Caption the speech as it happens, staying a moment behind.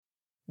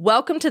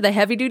Welcome to the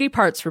Heavy Duty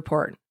Parts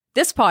Report.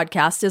 This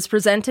podcast is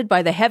presented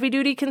by the Heavy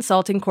Duty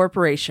Consulting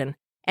Corporation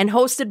and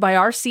hosted by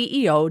our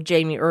CEO,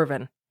 Jamie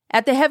Irvin.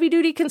 At the Heavy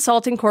Duty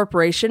Consulting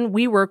Corporation,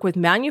 we work with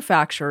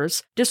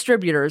manufacturers,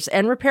 distributors,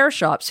 and repair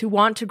shops who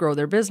want to grow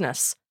their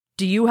business.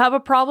 Do you have a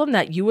problem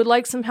that you would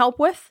like some help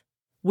with?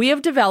 We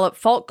have developed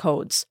fault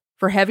codes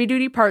for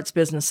heavy-duty parts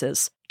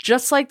businesses,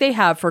 just like they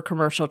have for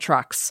commercial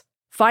trucks.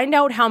 Find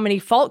out how many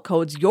fault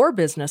codes your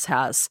business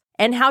has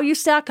and how you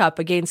stack up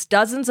against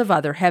dozens of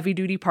other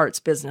heavy-duty parts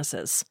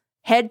businesses.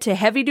 Head to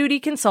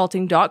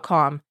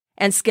heavydutyconsulting.com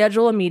and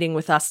schedule a meeting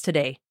with us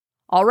today.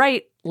 All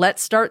right,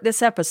 let's start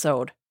this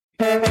episode.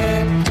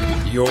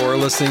 You're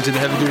listening to the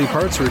Heavy Duty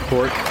Parts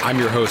Report. I'm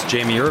your host,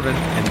 Jamie Irvin,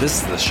 and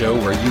this is the show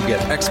where you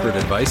get expert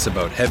advice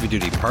about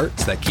heavy-duty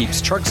parts that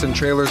keeps trucks and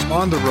trailers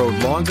on the road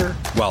longer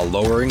while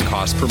lowering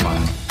cost per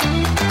mile.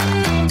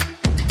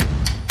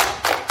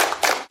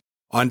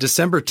 On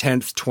December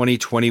 10th,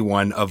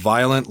 2021, a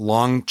violent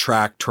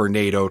long-track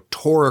tornado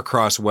tore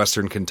across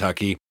western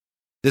Kentucky.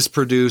 This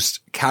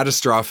produced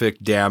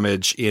catastrophic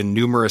damage in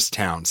numerous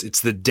towns.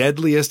 It's the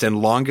deadliest and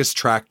longest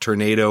track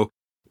tornado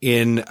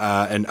in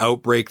an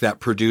outbreak that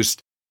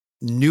produced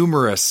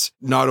numerous,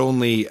 not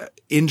only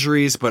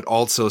injuries, but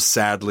also,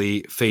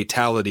 sadly,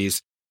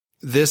 fatalities.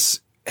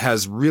 This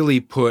has really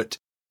put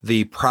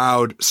the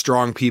proud,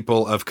 strong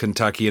people of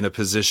Kentucky in a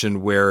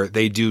position where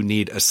they do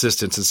need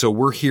assistance. And so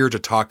we're here to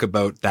talk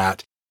about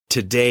that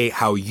today,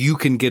 how you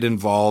can get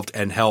involved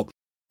and help.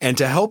 And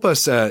to help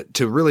us to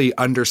really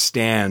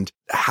understand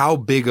how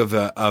big of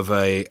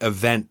a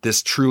event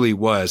this truly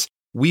was,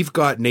 we've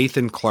got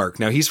Nathan Clark.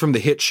 Now, he's from the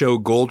hit show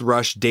Gold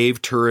Rush,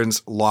 Dave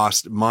Turin's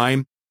Lost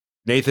Mine.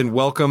 Nathan,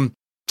 welcome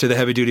to the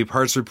Heavy Duty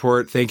Parts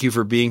Report. Thank you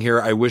for being here.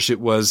 I wish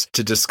it was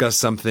to discuss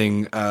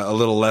something a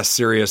little less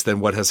serious than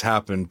what has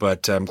happened,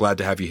 but I'm glad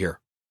to have you here.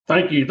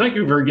 Thank you. Thank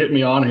you for getting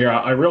me on here.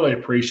 I really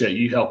appreciate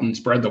you helping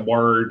spread the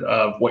word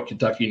of what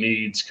Kentucky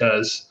needs,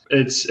 because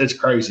it's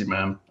crazy,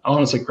 man.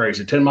 Honestly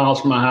crazy. 10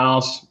 miles from my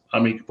house,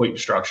 complete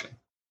destruction.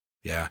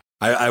 Yeah.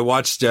 I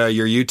watched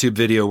your YouTube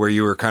video where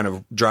you were kind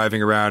of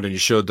driving around and you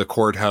showed the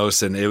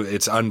courthouse, and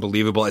it's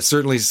unbelievable. It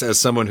certainly, as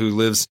someone who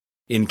lives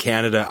in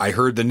Canada, I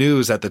heard the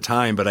news at the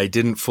time, but I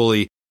didn't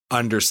fully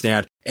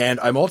understand. And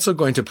I'm also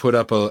going to put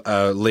up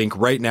a link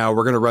right now.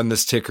 We're going to run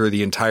this ticker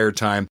the entire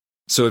time.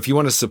 So if you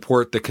want to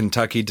support the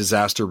Kentucky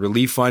Disaster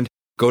Relief Fund,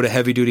 go to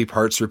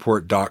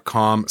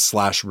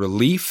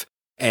heavydutypartsreport.com/relief,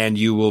 and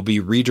you will be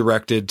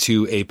redirected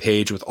to a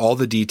page with all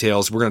the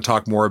details. We're going to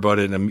talk more about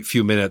it in a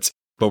few minutes,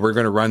 but we're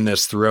going to run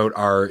this throughout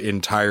our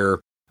entire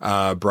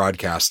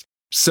broadcast.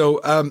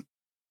 So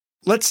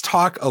let's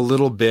talk a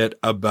little bit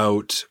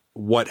about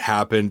what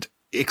happened.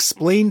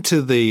 Explain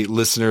to the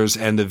listeners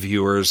and the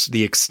viewers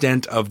the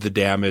extent of the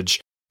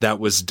damage that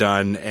was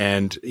done.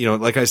 And,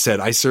 like I said,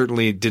 I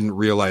certainly didn't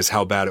realize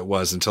how bad it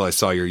was until I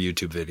saw your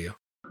YouTube video.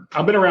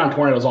 I've been around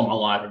tornadoes all my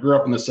life. I grew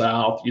up in the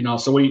South,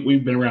 so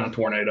we've been around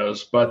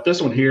tornadoes. But this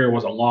one here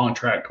was a long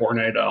track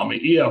tornado.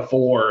 EF4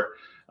 for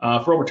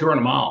over 200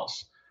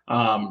 miles.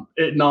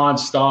 It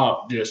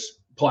nonstop just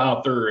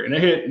plowed through, and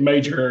it hit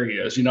major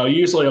areas.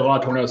 Usually a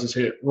lot of tornadoes just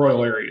hit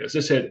rural areas.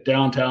 This hit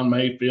downtown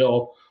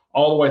Mayfield,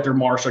 all the way through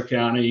Marshall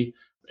County.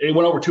 It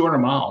went over 200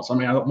 miles. I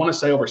want to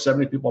say over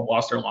 70 people have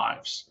lost their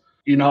lives.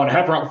 It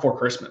happened right before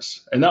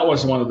Christmas. And that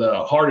was one of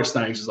the hardest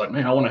things, is like,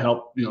 man, I want to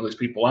help, these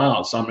people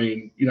out. So,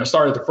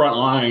 started at the front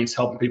lines,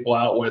 helping people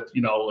out with,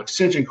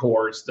 extension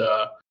cords,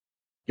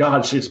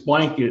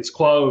 blankets,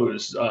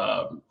 clothes,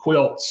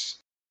 quilts.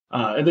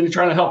 And then you're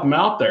trying to help them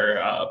out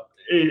there.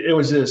 It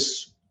was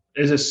just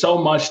so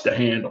much to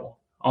handle.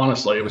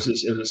 Honestly, it was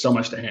just so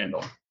much to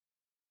handle.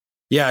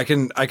 Yeah, I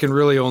can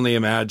really only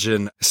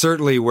imagine.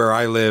 Certainly where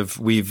I live,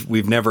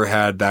 we've never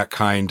had that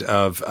kind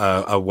of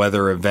a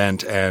weather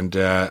event, and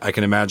I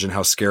can imagine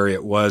how scary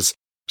it was.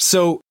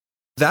 So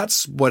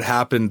that's what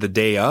happened the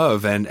day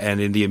of and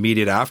in the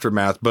immediate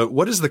aftermath. But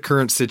what is the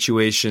current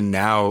situation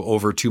now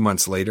over 2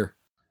 months later?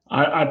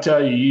 I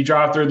tell you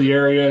drive through the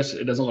areas,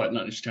 it doesn't look like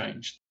nothing's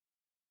changed.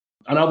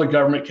 I know the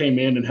government came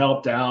in and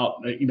helped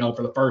out,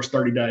 for the first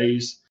 30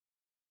 days,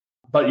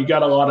 but you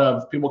got a lot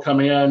of people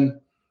come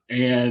in,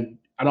 and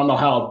I don't know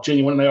how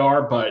genuine they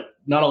are, but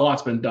not a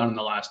lot's been done in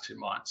the last 2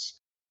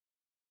 months.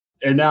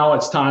 And now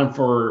it's time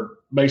for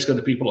basically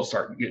the people to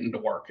start getting to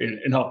work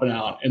and helping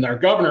out. And our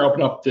governor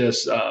opened up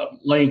this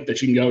link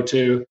that you can go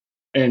to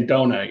and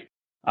donate.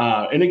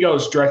 And it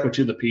goes directly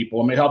to the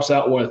people. It helps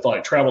out with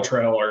like travel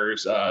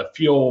trailers,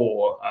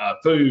 fuel,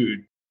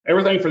 food,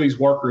 everything for these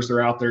workers that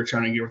are out there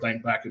trying to get everything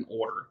back in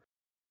order.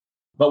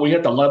 But we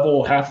have to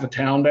level half the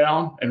town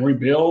down and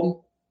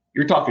rebuild.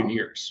 You're talking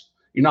years.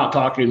 You're not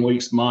talking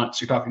weeks, months.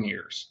 You're talking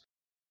years.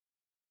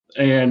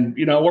 And,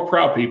 we're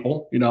proud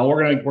people.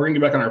 We're gonna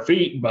get back on our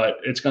feet, but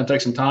it's going to take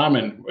some time,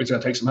 and it's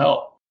going to take some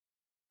help.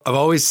 I've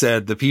always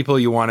said the people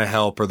you want to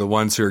help are the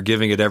ones who are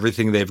giving it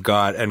everything they've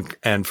got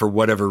and for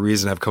whatever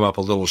reason have come up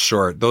a little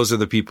short. Those are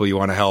the people you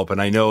want to help. And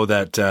I know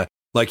that,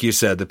 like you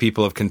said, the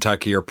people of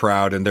Kentucky are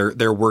proud, and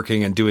they're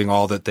working and doing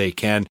all that they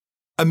can.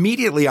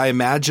 Immediately, I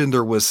imagine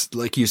there was,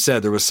 like you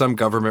said, there was some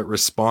government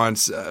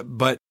response,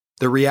 but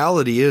the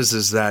reality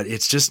is that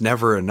it's just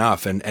never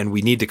enough, and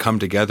we need to come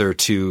together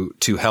to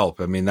help.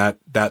 I mean, that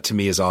to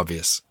me is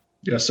obvious.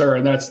 Yes, sir.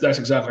 And that's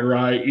exactly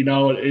right.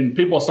 And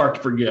people start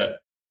to forget.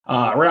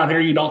 Around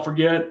here, you don't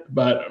forget,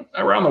 but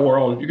around the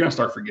world, you're going to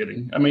start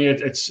forgetting. I mean,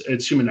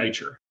 it's human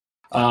nature.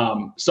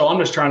 So I'm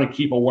just trying to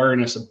keep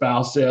awareness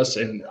about this.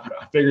 And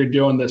I figured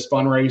doing this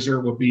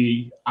fundraiser would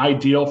be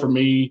ideal for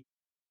me.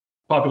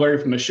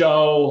 Popularity from the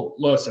show.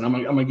 Listen, I'm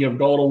going to give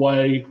gold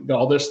away.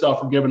 All this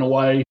stuff we're giving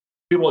away.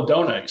 People will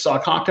donate. So I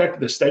contacted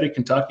the state of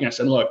Kentucky. And I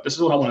said, look, this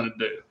is what I want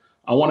to do.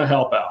 I want to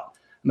help out.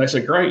 And they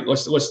said, great,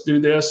 let's do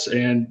this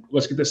and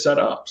let's get this set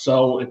up.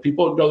 So if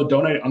people go to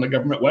donate on the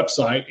government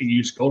website and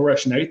use Gold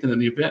Rush Nathan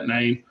and the event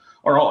name,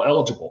 are all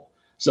eligible.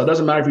 So it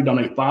doesn't matter if you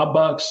donate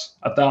 $5,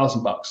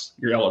 $1,000,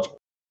 you're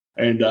eligible.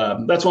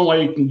 And that's one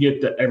way you can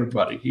get to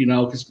everybody,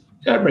 because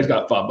everybody's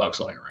got $5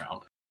 laying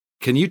around.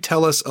 Can you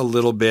tell us a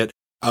little bit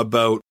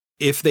about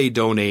if they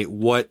donate,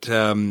 what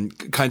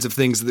kinds of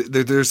things?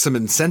 There's some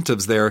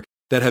incentives there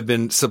that have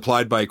been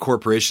supplied by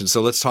corporations.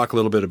 So let's talk a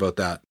little bit about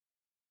that.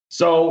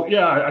 So,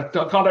 I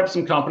contacted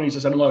some companies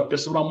and said, look,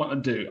 this is what I'm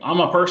going to do. I'm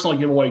going to personally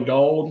give away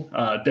gold.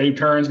 Dave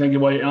Turn's going to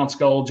give away an ounce of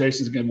gold.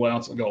 Jason's going to give away an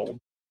ounce of gold.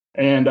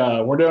 And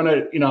we're doing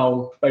it,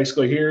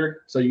 basically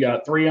here. So you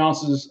got 3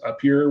 ounces of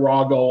pure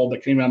raw gold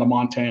that came out of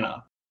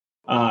Montana.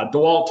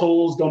 DeWalt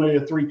Tools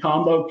donated 3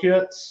 combo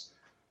kits.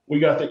 We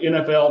got the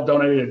NFL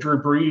donated a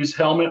Drew Brees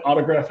helmet,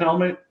 autograph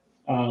helmet.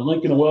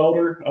 Lincoln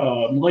Welder.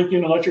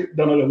 Lincoln Electric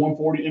donated a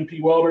 140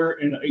 MP welder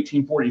and an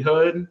 1840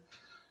 hood.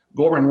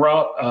 Gorman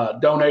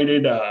Rupp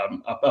donated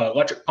an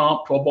electric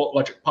pump, 12-volt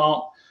electric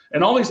pump.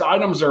 And all these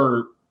items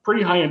are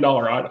pretty high-end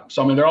dollar items.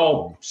 So, I mean, they're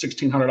all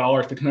 $1,600,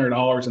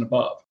 $1,500 and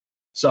above.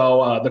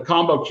 So the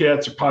combo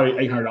kits are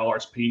probably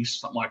 $800 a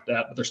piece, something like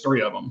that, but there's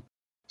 3 of them.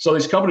 So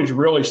these companies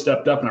really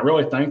stepped up, and I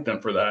really thank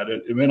them for that.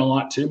 It meant a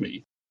lot to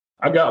me.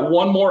 I got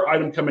one more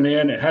item coming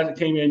in. It hasn't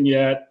came in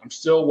yet. I'm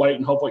still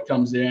waiting. Hopefully it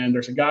comes in.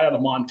 There's a guy out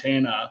of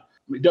Montana.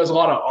 He does a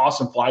lot of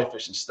awesome fly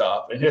fishing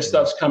stuff, and his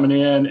stuff's coming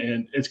in,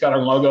 and it's got our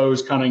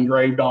logos kind of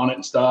engraved on it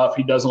and stuff.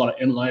 He does a lot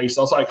of inlay,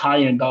 so it's like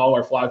high-end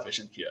dollar fly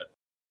fishing kit.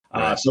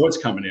 Right. So it's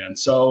coming in.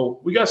 So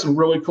we got some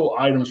really cool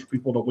items for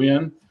people to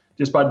win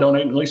just by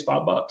donating at least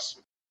 $5.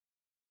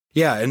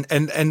 Yeah,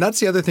 and that's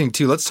the other thing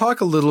too. Let's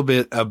talk a little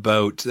bit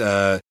about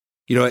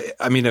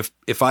I mean,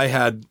 if I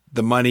had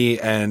the money,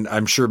 and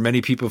I'm sure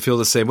many people feel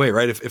the same way,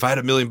 right? If I had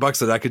 $1 million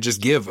that I could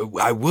just give,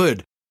 I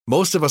would.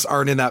 Most of us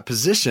aren't in that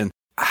position.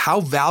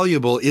 How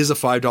valuable is a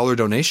 $5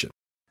 donation?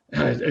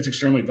 It's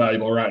extremely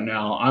valuable right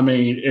now. I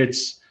mean,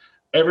 it's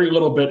every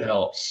little bit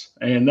helps.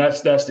 And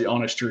that's the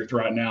honest truth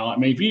right now. I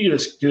mean, if you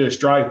just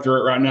drive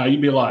through it right now,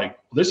 you'd be like,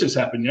 well, this just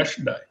happened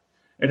yesterday.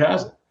 It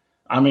hasn't.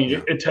 I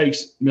mean, it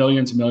takes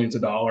millions and millions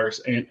of dollars,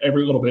 and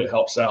every little bit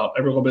helps out.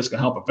 Every little bit's going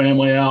to help a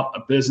family out,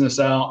 a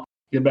business out,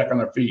 get back on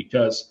their feet,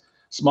 because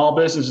small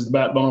business is the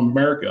backbone of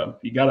America.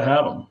 You got to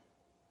have them.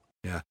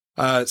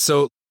 Yeah.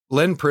 So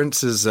Len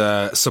Prince is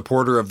a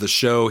supporter of the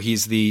show.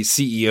 He's the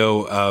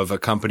CEO of a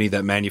company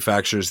that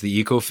manufactures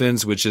the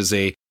EcoFins, which is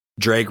a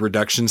drag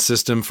reduction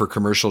system for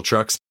commercial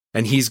trucks.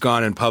 And he's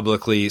gone and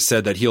publicly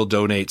said that he'll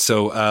donate.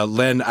 So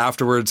Len,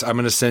 afterwards, I'm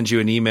going to send you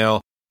an email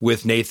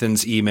with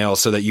Nathan's email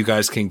so that you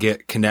guys can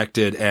get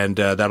connected, and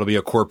that'll be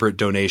a corporate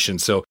donation.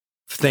 So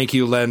thank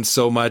you, Len,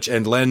 so much.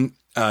 And Len,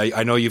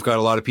 I know you've got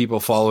a lot of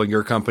people following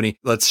your company.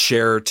 Let's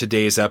share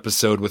today's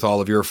episode with all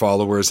of your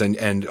followers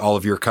and all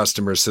of your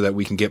customers so that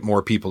we can get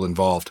more people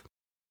involved.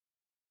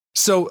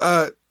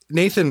 So,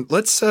 Nathan,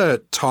 let's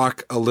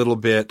talk a little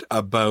bit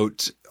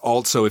about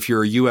also, if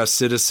you're a U.S.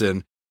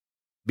 citizen,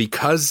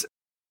 because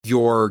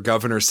your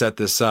governor set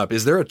this up,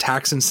 is there a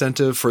tax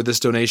incentive for this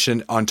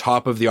donation on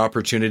top of the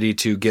opportunity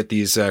to get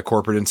these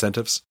corporate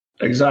incentives?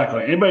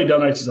 Exactly. Anybody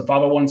donates as a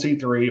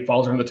 501c3,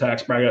 falls under the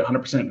tax bracket,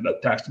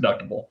 100% tax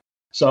deductible.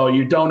 So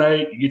you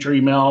donate, you get your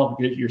email,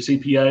 get your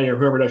CPA or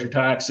whoever does your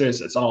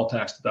taxes, it's all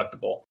tax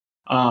deductible.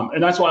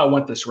 And that's why I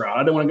went this route. I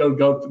didn't want to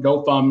go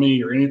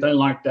GoFundMe or anything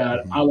like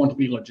that. I want to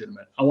be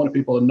legitimate. I wanted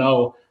people to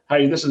know,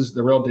 hey, this is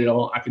the real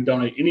deal. I can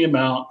donate any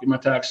amount, get my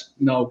tax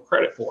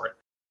credit for it.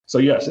 So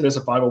yes, it is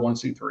a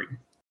 501c3.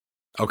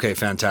 Okay,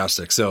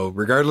 fantastic. So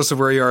regardless of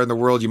where you are in the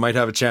world, you might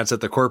have a chance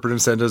at the corporate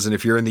incentives. And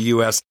if you're in the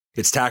U.S.,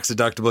 it's tax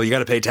deductible. You got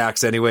to pay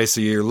tax anyway.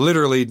 So you're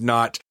literally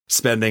not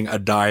spending a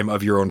dime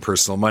of your own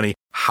personal money.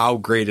 How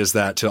great is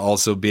that to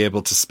also be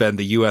able to spend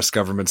the U.S.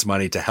 government's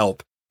money to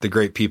help the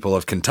great people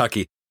of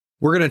Kentucky?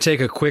 We're going to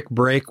take a quick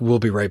break. We'll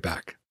be right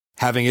back.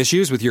 Having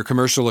issues with your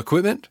commercial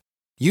equipment?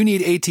 You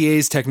need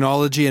ATA's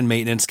Technology and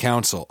Maintenance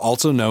Council,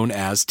 also known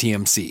as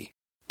TMC.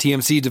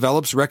 TMC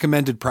develops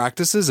recommended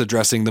practices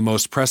addressing the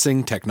most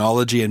pressing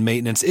technology and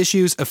maintenance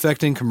issues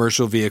affecting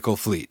commercial vehicle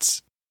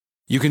fleets.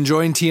 You can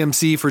join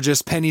TMC for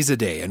just pennies a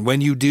day, and when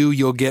you do,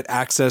 you'll get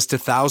access to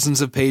thousands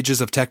of pages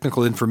of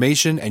technical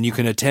information, and you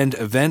can attend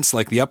events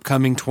like the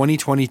upcoming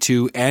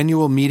 2022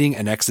 annual meeting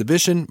and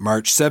exhibition,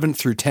 March 7th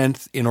through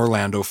 10th in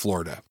Orlando,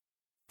 Florida.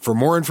 For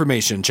more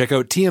information, check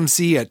out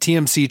TMC at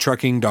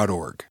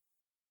tmctrucking.org.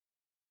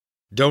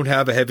 Don't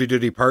have a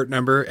heavy-duty part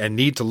number and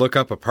need to look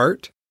up a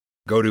part?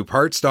 Go to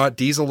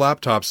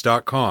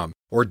parts.diesellaptops.com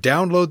or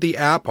download the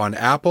app on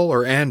Apple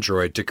or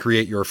Android to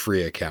create your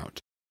free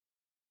account.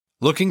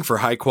 Looking for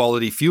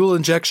high-quality fuel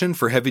injection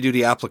for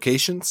heavy-duty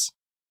applications?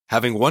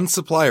 Having one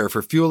supplier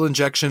for fuel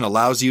injection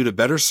allows you to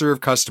better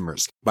serve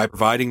customers by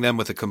providing them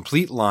with a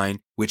complete line,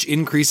 which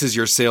increases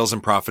your sales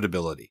and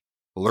profitability.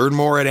 Learn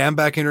more at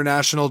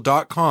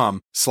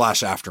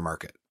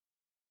ambacinternational.com/aftermarket.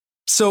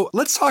 So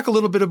let's talk a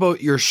little bit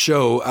about your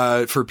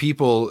show for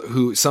people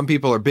who, some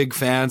people are big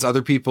fans,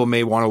 other people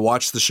may want to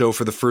watch the show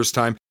for the first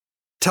time.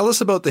 Tell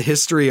us about the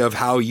history of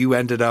how you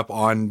ended up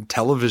on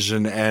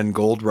television and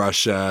Gold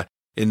Rush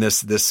in this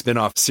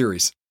spin-off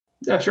series.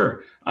 Yeah,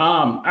 sure.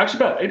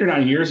 Actually, about 8 or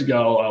 9 years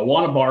ago,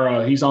 Juan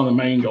Ibarra, he's on the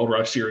main Gold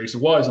Rush series,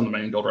 was on the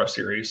main Gold Rush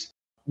series.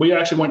 We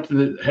actually went to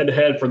the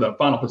head-to-head for the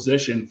final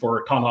position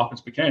for Todd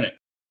Hawkins Mechanic.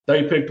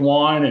 They picked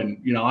Juan,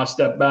 and, I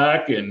stepped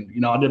back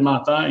and, I did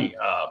my thing.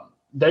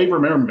 Dave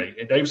remembered me,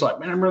 and Dave's like,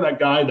 man, I remember that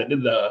guy that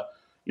did the,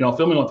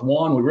 filming with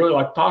Juan. We really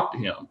like to talk to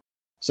him.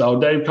 So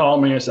Dave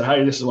called me and said,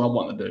 hey, this is what I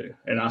want to do.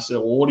 And I said,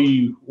 well, what are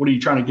you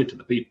trying to get to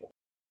the people?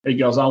 He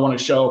goes, I want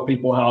to show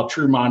people how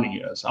true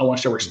mining is. I want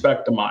to show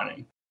respect to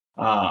mining.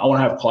 I want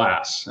to have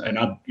class. And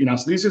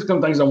so these are some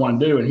things I want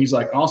to do. And he's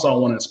like, also, I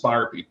want to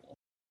inspire people.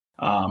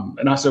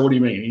 And I said, what do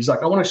you mean? He's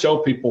like, I want to show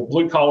people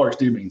blue collars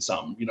do mean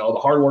something. The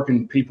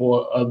hardworking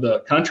people of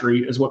the country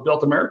is what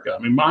built America. I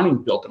mean,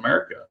 mining built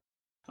America.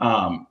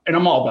 And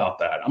I'm all about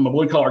that. I'm a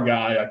blue collar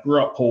guy. I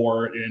grew up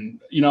poor and,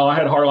 I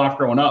had a hard life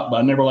growing up, but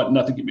I never let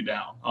nothing get me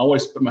down. I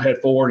always put my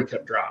head forward and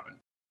kept driving.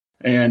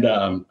 And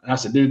I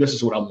said, dude, this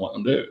is what I'm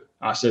wanting to do.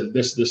 I said,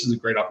 this is a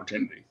great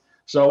opportunity.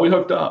 So we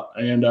hooked up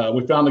and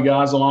we found the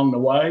guys along the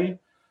way.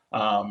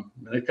 And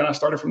it kind of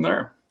started from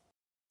there.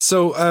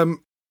 So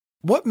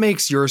what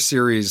makes your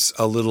series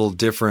a little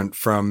different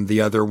from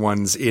the other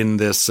ones in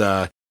this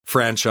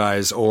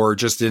franchise, or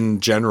just in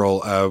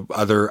general,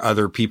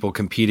 other people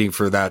competing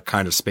for that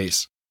kind of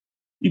space?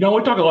 We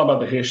talk a lot about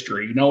the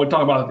history. We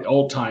talk about the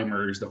old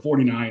timers, the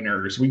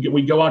 49ers.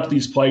 We go out to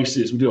these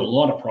places. We do a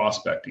lot of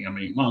prospecting. I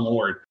mean, my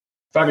Lord,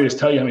 if I could just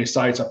tell you how many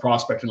sites I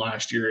prospected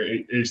last year,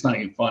 it's not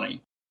even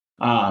funny.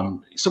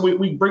 So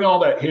we bring all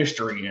that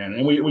history in,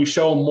 and we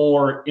show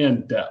more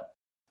in depth.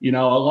 A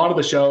lot of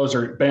the shows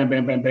are bam,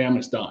 bam, bam, bam,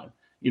 it's done.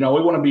 We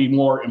want to be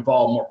more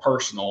involved, more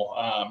personal,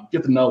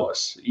 get to know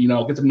us,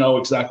 get to know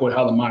exactly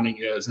how the mining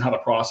is and how the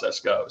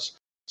process goes.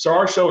 So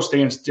our show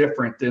stands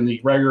different than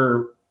the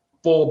regular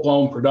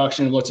full-blown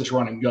production, let's just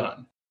run and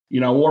gun.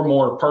 We're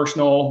more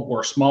personal.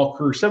 We're a small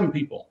crew, 7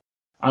 people.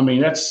 I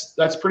mean, that's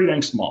pretty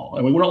dang small.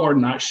 I mean, we don't work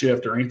night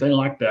shift or anything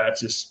like that.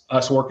 It's just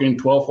us working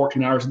 12,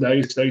 14 hours a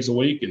day, 6 days a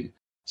week. And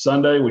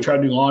Sunday, we try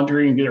to do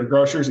laundry and get our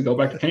groceries and go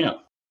back to camp.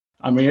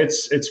 I mean,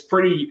 it's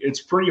pretty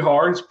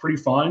hard. It's pretty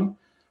fun.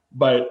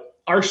 But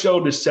our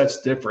show just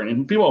sets different.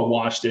 And people have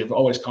watched it, have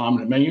always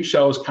commented, man, your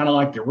show is kind of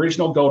like the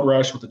original Gold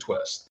Rush with a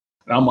twist.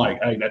 And I'm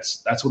like, hey,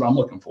 that's what I'm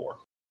looking for.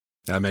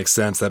 That makes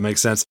sense.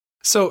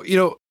 So,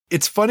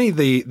 it's funny,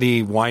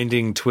 the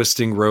winding,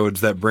 twisting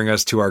roads that bring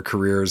us to our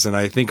careers. And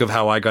I think of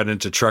how I got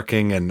into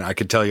trucking, and I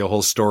could tell you a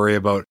whole story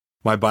about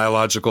my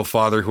biological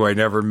father, who I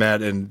never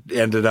met, and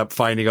ended up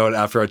finding out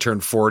after I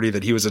turned 40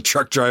 that he was a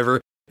truck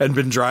driver and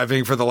been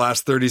driving for the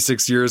last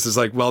 36 years. It's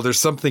like, well, there's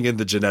something in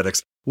the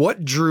genetics.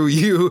 What drew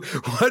you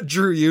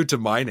to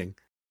mining?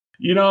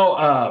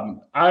 I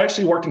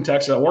actually worked in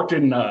Texas. I worked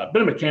in,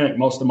 been a mechanic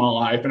most of my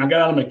life, and I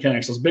got out of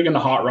mechanics. I was big into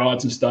hot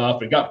rods and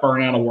stuff, and got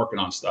burned out of working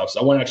on stuff.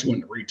 So I went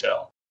to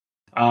retail.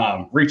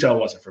 Retail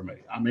wasn't for me.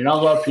 I mean, I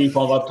love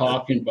people, I love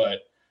talking,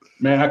 but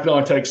man, I could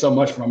only take so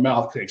much for my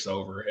mouth takes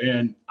over.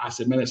 And I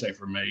said, man, this ain't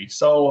for me.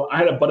 So I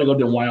had a buddy go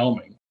to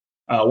Wyoming,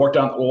 worked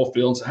out in the oil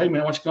field, and said, hey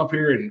man, why don't you come up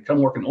here and come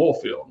work in the oil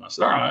field? And I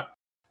said, all right.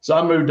 So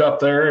I moved up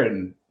there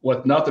and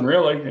with nothing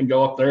really, and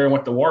go up there and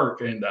went to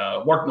work and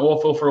worked in the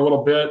oil field for a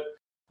little bit.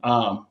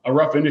 A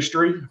rough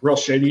industry, real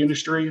shady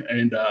industry.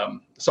 And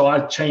so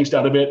I changed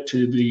out a bit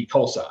to the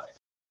coal side.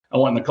 I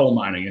went in the coal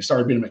mining and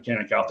started being a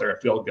mechanic out there,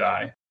 a field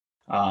guy.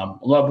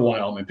 Loved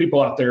Wyoming.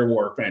 People out there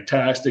were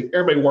fantastic.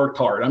 Everybody worked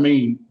hard. I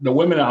mean, the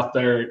women out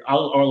there, I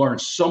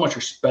learned so much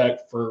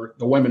respect for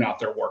the women out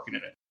there working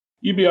in it.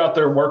 You'd be out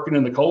there working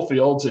in the coal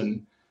fields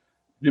and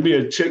there'd be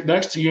a chick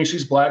next to you and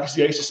she's black as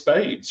the ace of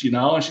spades,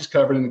 and she's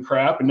covered in the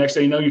crap. And next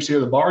thing you know, you see her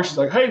at the bar. She's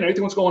like, hey,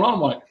 Nathan, what's going on?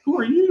 I'm like, who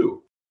are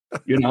you?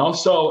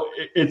 So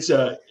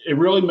it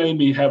really made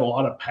me have a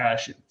lot of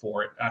passion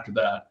for it after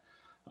that.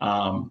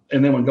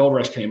 And then when Gold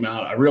Rush came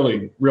out, I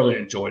really, really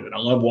enjoyed it. I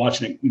loved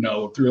watching it,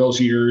 through those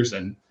years.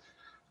 And,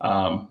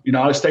 I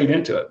just stayed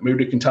into it. Moved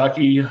to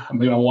Kentucky. Me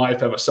and my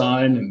wife have a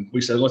son, and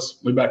we said,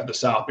 let's move back to the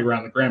South, be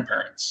around the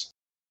grandparents.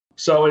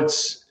 So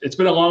it's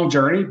been a long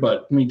journey,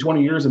 but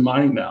 20 years of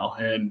mining now,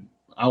 and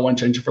I want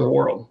to change it for the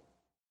world.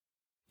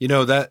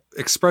 That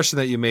expression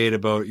that you made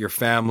about your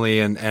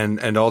family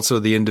and also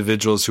the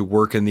individuals who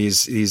work in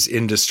these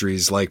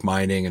industries like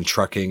mining and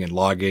trucking and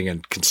logging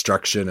and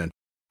construction and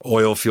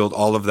oil field,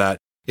 all of that.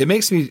 It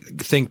makes me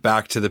think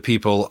back to the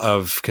people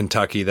of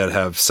Kentucky that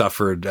have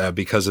suffered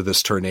because of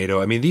this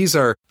tornado. I mean, these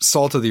are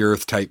salt of the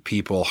earth type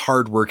people,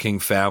 hardworking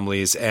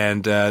families,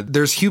 and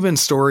there's human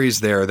stories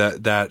there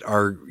that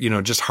are,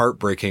 just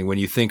heartbreaking when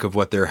you think of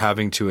what they're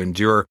having to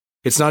endure.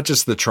 It's not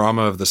just the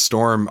trauma of the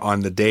storm on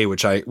the day,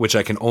 which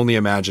I can only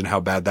imagine how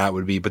bad that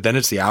would be, but then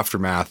it's the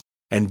aftermath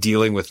and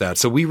dealing with that.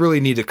 So we really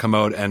need to come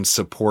out and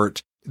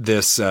support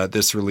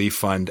this relief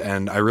fund,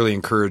 and I really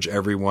encourage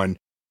everyone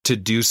to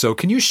do so.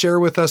 Can you share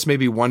with us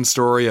maybe one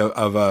story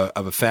of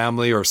a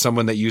family or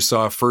someone that you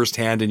saw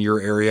firsthand in your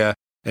area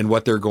and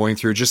what they're going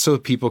through, just so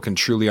people can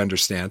truly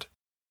understand?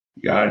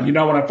 Yeah,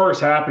 when it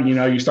first happened,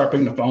 you start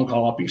picking the phone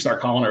call up, you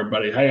start calling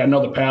everybody. Hey, I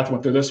know the path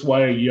went through this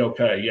way. You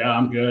okay? Yeah,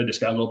 I'm good. Just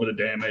got a little bit of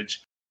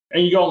damage.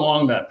 And you go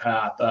along that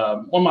path.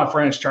 One of my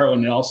friends, Charlie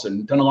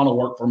Nelson, done a lot of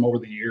work for him over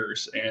the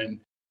years,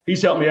 and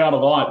he's helped me out a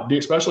lot,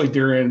 especially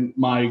during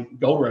my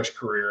gold rush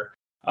career.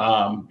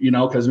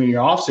 Because when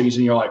you're off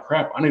season, you're like,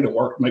 crap, I need to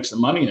work, make some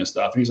money and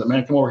stuff. And he's like,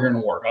 man, come over here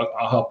and work.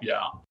 I'll help you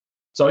out.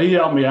 So he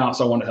helped me out.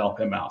 So I wanted to help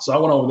him out. So I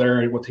went over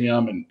there with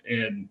him,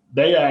 and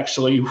they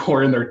actually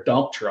were in their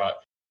dump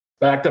truck,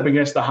 backed up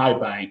against the high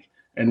bank,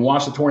 and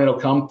watched the tornado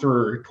come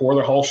through, tore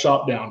their whole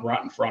shop down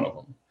right in front of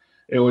them.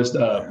 It was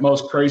the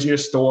most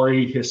craziest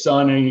story. His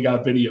son, and he got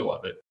a video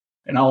of it.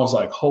 And I was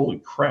like, holy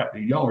crap,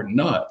 dude, y'all are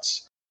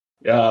nuts.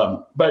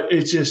 But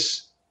it's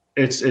just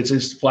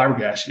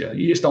flabbergasted.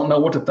 You just don't know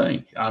what to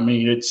think. I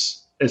mean,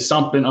 it's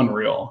something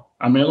unreal.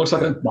 I mean, it looks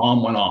like a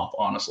bomb went off,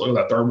 honestly, with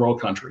that third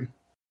world country.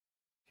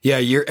 Yeah,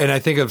 and I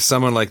think of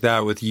someone like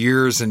that with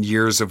years and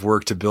years of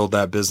work to build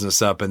that business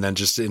up, and then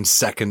just in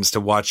seconds to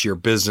watch your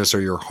business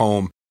or your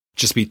home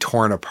just be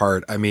torn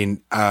apart. I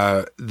mean,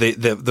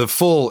 the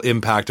full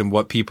impact and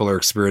what people are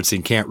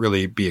experiencing can't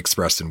really be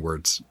expressed in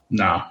words.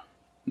 No,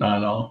 not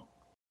at all.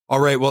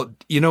 All right. Well,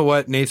 you know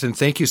what, Nathan,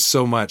 thank you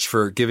so much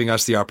for giving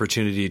us the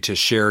opportunity to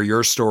share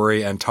your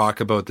story and talk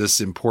about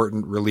this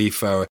important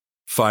relief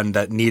fund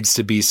that needs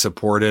to be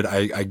supported.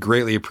 I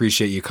greatly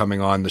appreciate you coming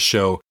on the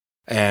show.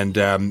 And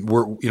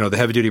the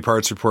Heavy Duty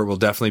Parts Report will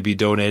definitely be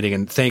donating.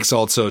 And thanks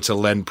also to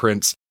Len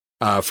Prince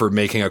for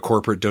making a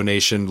corporate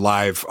donation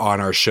live on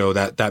our show.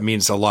 That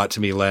means a lot to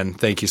me, Len.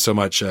 Thank you so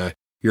much.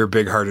 You're a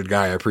big-hearted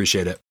guy. I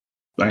appreciate it.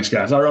 Thanks,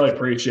 guys. I really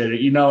appreciate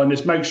it. And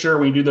just make sure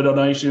when you do the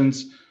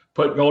donations,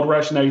 put Gold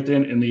Rush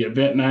Nathan in the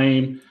event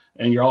name,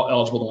 and you're all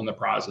eligible to win the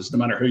prizes, no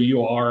matter who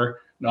you are.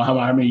 How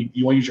many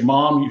you want to use your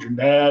mom, use your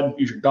dad,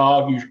 use your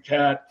dog, use your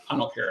cat. I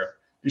don't care.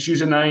 Just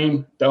use a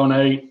name,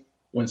 donate,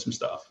 win some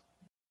stuff.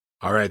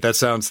 All right. That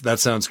sounds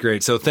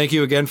great. So thank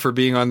you again for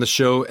being on the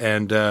show,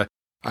 and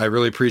I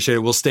really appreciate it.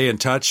 We'll stay in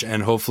touch,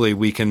 and hopefully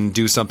we can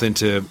do something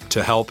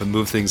to help and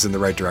move things in the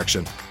right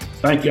direction.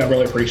 Thank you. I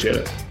really appreciate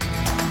it.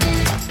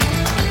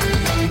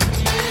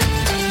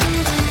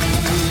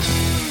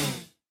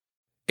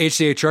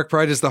 HDA Truck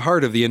Pride is the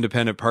heart of the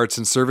independent parts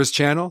and service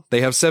channel.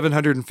 They have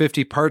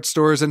 750 parts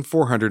stores and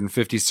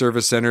 450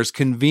 service centers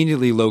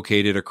conveniently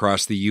located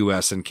across the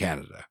U.S. and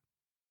Canada.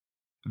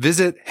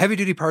 Visit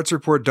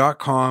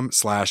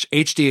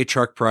heavydutypartsreport.com/HDA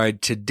Truck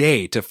Pride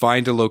today to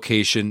find a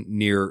location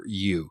near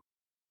you.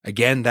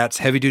 Again, that's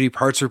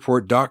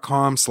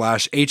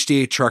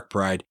heavydutypartsreport.com/HDA Truck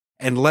Pride,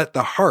 and let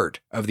the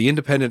heart of the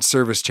independent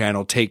service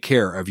channel take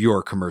care of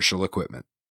your commercial equipment.